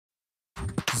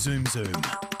Zoom Zoom.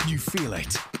 You feel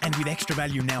it. And with extra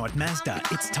value now at Mazda,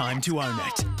 it's time to own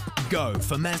it. Go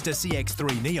for Mazda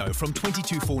CX-3 Neo from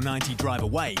 $22,490 drive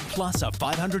away, plus a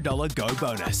 $500 Go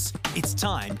bonus. It's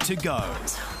time to go.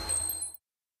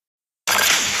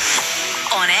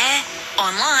 On air,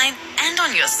 online, and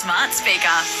on your smart speaker.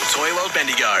 Toy World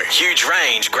Bendigo. Huge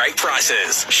range, great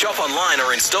prices. Shop online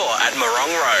or in store at Morong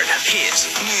Road. Hit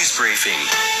News Briefing.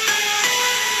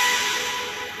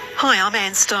 Hi, I'm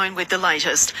Anne Stone with the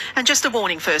latest. And just a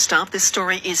warning first up, this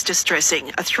story is distressing.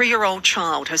 A 3-year-old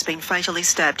child has been fatally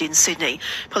stabbed in Sydney.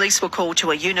 Police were called to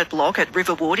a unit block at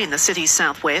Riverwood in the city's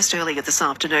southwest earlier this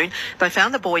afternoon. They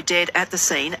found the boy dead at the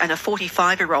scene and a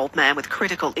 45-year-old man with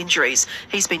critical injuries.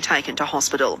 He's been taken to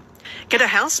hospital. Get a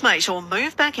housemate or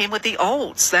move back in with the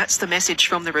olds. That's the message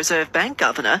from the Reserve Bank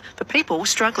governor for people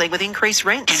struggling with increased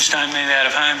rents. Kids don't move out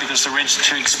of home because the rents are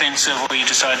too expensive, or you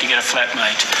decide to get a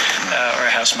flatmate or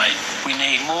a housemate. We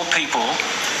need more people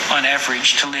on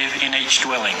average to live in each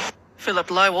dwelling. Philip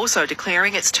Lowe also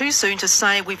declaring it's too soon to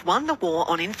say we've won the war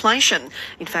on inflation.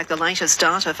 In fact, the latest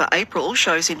data for April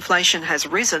shows inflation has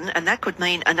risen, and that could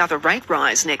mean another rate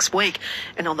rise next week.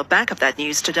 And on the back of that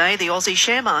news today, the Aussie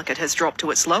share market has dropped to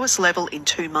its lowest level in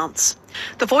 2 months.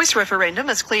 The Voice referendum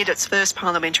has cleared its first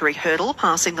parliamentary hurdle,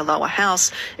 passing the lower house.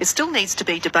 It still needs to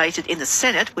be debated in the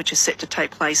Senate, which is set to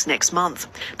take place next month.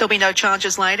 There'll be no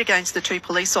charges laid against the 2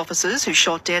 police officers who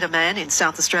shot dead a man in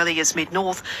South Australia's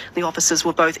mid-north. The officers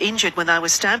were both injured when they were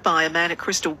stabbed by a man at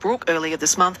Crystal Brook earlier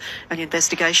this month. An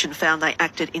investigation found they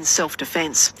acted in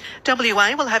self-defence.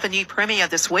 WA will have a new premier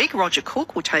this week. Roger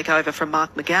Cook will take over from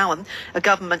Mark McGowan. A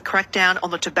government crackdown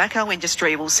on the tobacco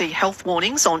industry will see health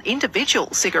warnings on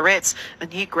individual cigarettes,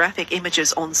 and new graphic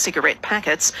images on cigarette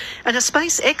packets. And a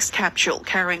SpaceX capsule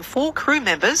carrying 4 crew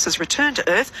members has returned to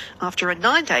Earth after a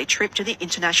 9-day trip to the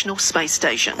International Space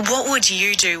Station. What would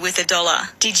you do with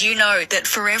 $1? Did you know that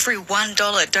for every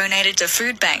 $1 donated to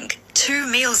Food Bank, 2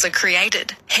 meals are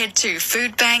created? Head to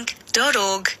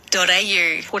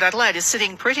foodbank.org.au. Port Adelaide is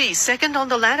sitting pretty, second on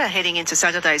the ladder heading into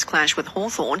Saturday's clash with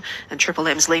Hawthorn, and Triple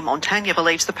M's Lee Montagna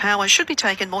believes the Power should be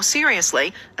taken more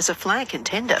seriously as a flag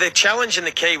contender. The challenge and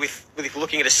the key with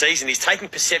looking at a season is taking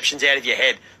perceptions out of your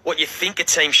head, what you think a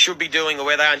team should be doing or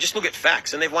where they are, and just look at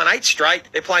facts. And they've won 8 straight.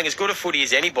 They're playing as good a footy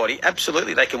as anybody.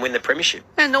 Absolutely, they can win the premiership.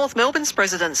 And North Melbourne's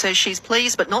president says she's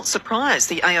pleased but not surprised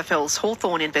the AFL's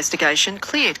Hawthorn investigation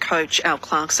cleared coach Al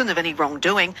Clarkson of any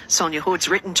wrongdoing. Sonia Hood's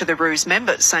written to the Roos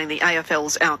members saying the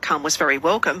AFL's outcome was very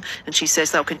welcome, and she says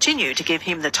they'll continue to give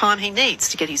him the time he needs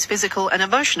to get his physical and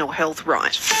emotional health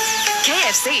right.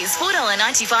 KFC's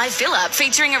 $4.95 fill-up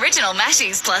featuring original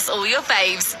mashies plus all your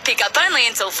faves. Pick up only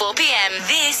until 4 p.m.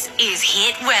 This is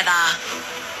Hit Weather.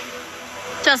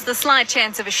 Just the slight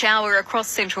chance of a shower across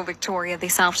central Victoria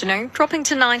this afternoon, dropping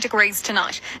to 9 degrees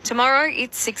tonight. Tomorrow,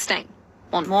 it's 16.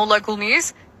 Want more local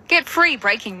news? Get free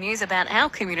breaking news about our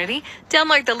community.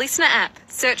 Download the Listener app,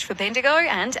 search for Bendigo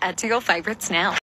and add to your favourites now.